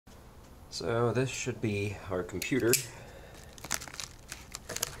So this should be our computer.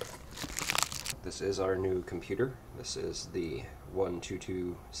 This is our new computer. This is the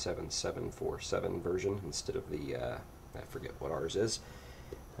 1227747 version instead of the, I forget what ours is.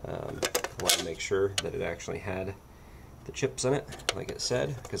 I want to make sure that it actually had the chips in it, like it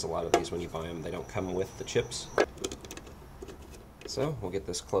said, because a lot of these, when you buy them, they don't come with the chips. So we'll get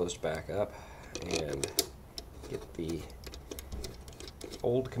this closed back up and get the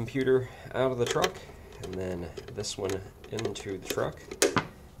old computer out of the truck, and then this one into the truck,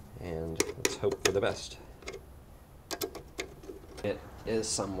 and let's hope for the best. It is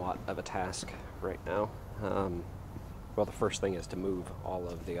somewhat of a task right now. Well, the first thing is to move all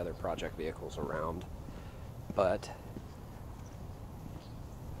of the other project vehicles around, but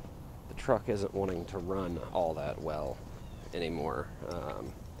the truck isn't wanting to run all that well anymore.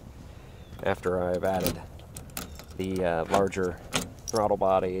 After I've added the larger throttle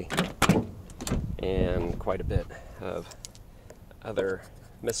body and quite a bit of other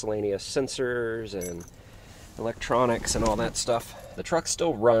miscellaneous sensors and electronics and all that stuff, the truck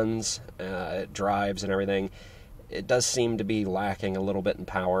still runs, it drives and everything. It does seem to be lacking a little bit in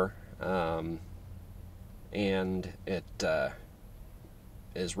power, and it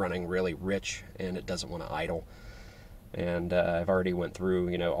is running really rich, and it doesn't want to idle. And I've already went through,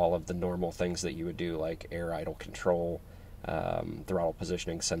 you know, all of the normal things that you would do, like air idle control, throttle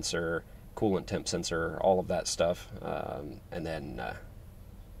positioning sensor, coolant temp sensor, all of that stuff, and then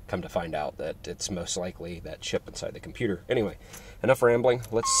come to find out that it's most likely that chip inside the computer. Anyway, enough rambling.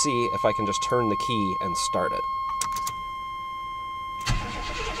 Let's see if I can just turn the key and start it.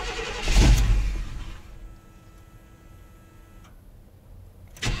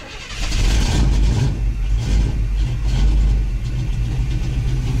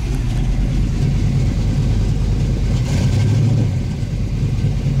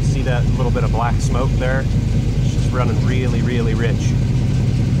 That little bit of black smoke there, it's just running really, really rich.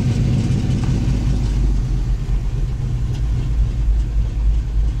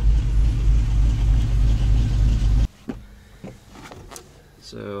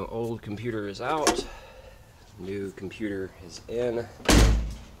 So old computer is out, new computer is in. You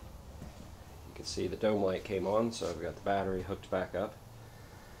can see the dome light came on, so I've got the battery hooked back up.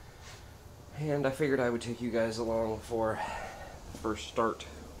 And I figured I would take you guys along for the first start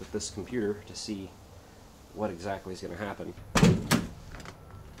with this computer to see what exactly is going to happen.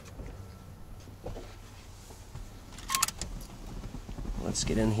 Let's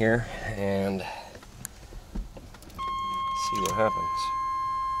get in here and see what happens.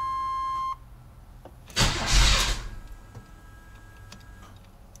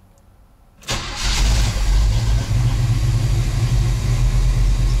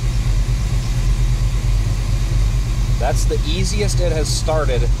 That's the easiest it has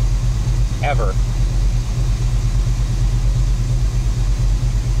started ever.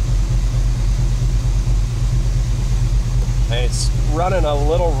 And it's running a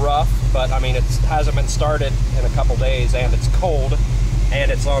little rough, but I mean, it hasn't been started in a couple days, and it's cold,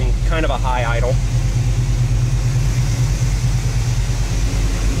 and it's on kind of a high idle.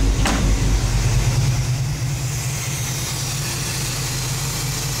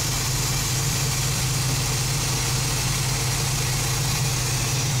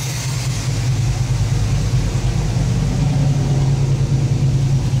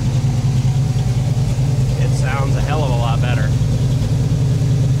 Sounds a hell of a lot better.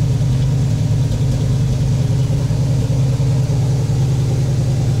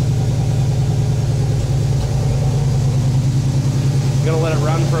 I'm gonna let it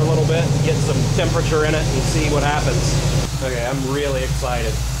run for a little bit, get some temperature in it, and see what happens. Okay, I'm really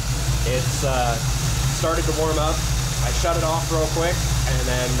excited. It's started to warm up. I shut it off real quick and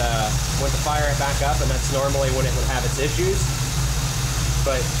then went to fire it back up, and that's normally when it would have its issues.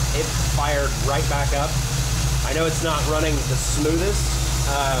 But it fired right back up. I know it's not running the smoothest.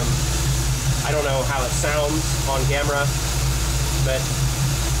 I don't know how it sounds on camera, but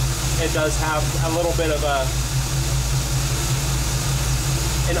it does have a little bit of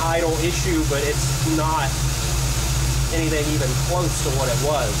an idle issue, but it's not anything even close to what it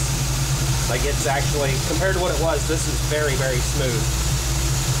was. Like, it's actually, compared to what it was, this is very, very smooth.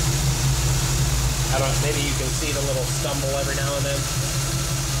 I don't know, maybe you can see the little stumble every now and then.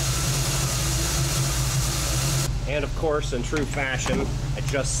 And of course, in true fashion, I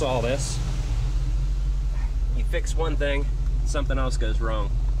just saw this. You fix one thing, something else goes wrong.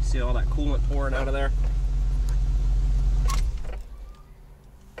 See all that coolant pouring out of there?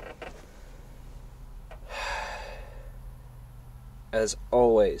 As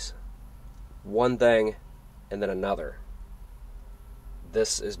always, one thing and then another.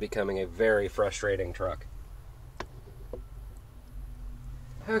 this is becoming a very frustrating truck.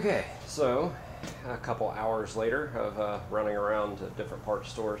 Okay, so a couple hours later of running around to different parts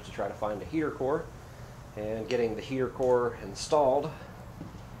stores to try to find a heater core and getting the heater core installed,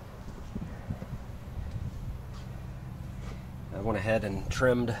 I went ahead and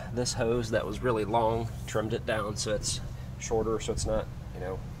trimmed this hose that was really long, trimmed it down so it's shorter, so it's not, you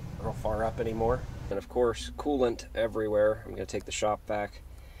know, real far up anymore. And of course, coolant everywhere. I'm going to take the shop vac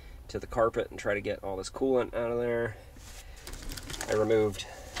to the carpet and try to get all this coolant out of there. I removed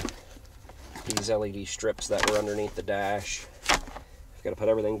these LED strips that were underneath the dash. I've got to put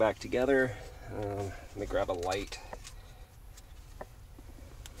everything back together. Let me grab a light.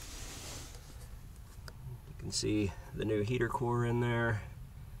 You can see the new heater core in there.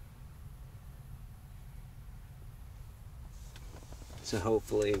 So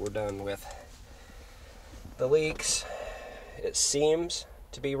hopefully we're done with the leaks. It seems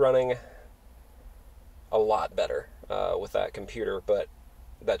to be running a lot better with that computer, but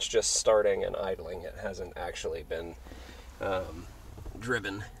that's just starting and idling. It hasn't actually been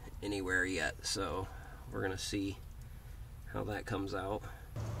driven anywhere yet, so we're gonna see how that comes out.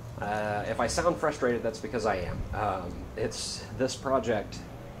 If I sound frustrated, that's because I am. It's this project,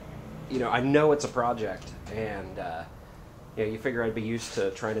 you know, I know it's a project, and you know, you figure I'd be used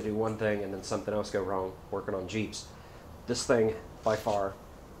to trying to do one thing and then something else go wrong working on Jeeps. This thing, by far,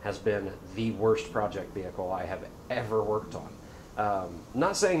 has been the worst project vehicle I have ever worked on.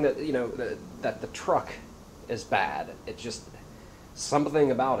 Not saying that, you know, that the truck is bad. It's just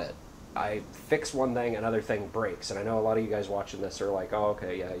something about it. I fix one thing, another thing breaks. And I know a lot of you guys watching this are like, oh,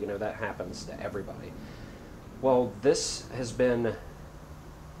 okay, yeah, you know, that happens to everybody. Well, this has been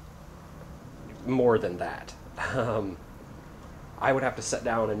more than that. I would have to sit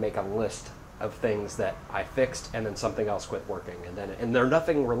down and make a list of things that I fixed and then something else quit working, and they're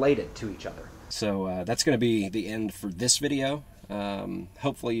nothing related to each other. So that's going to be the end for this video.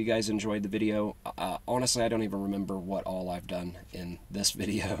 Hopefully you guys enjoyed the video. Honestly, I don't even remember what all I've done in this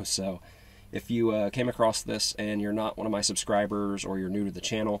video, so if you came across this and you're not one of my subscribers or you're new to the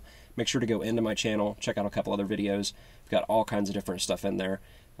channel, make sure to go into my channel, check out a couple other videos. I've got all kinds of different stuff in there.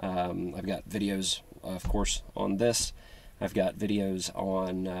 I've got videos, of course, on this. I've got videos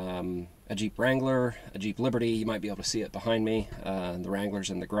on a Jeep Wrangler, a Jeep Liberty. You might be able to see it behind me. The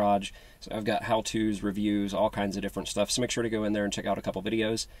Wrangler's in the garage. So I've got how-tos, reviews, all kinds of different stuff. So make sure to go in there and check out a couple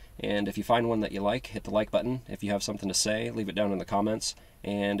videos. And if you find one that you like, hit the like button. If you have something to say, leave it down in the comments.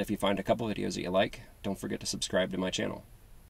 And if you find a couple videos that you like, don't forget to subscribe to my channel.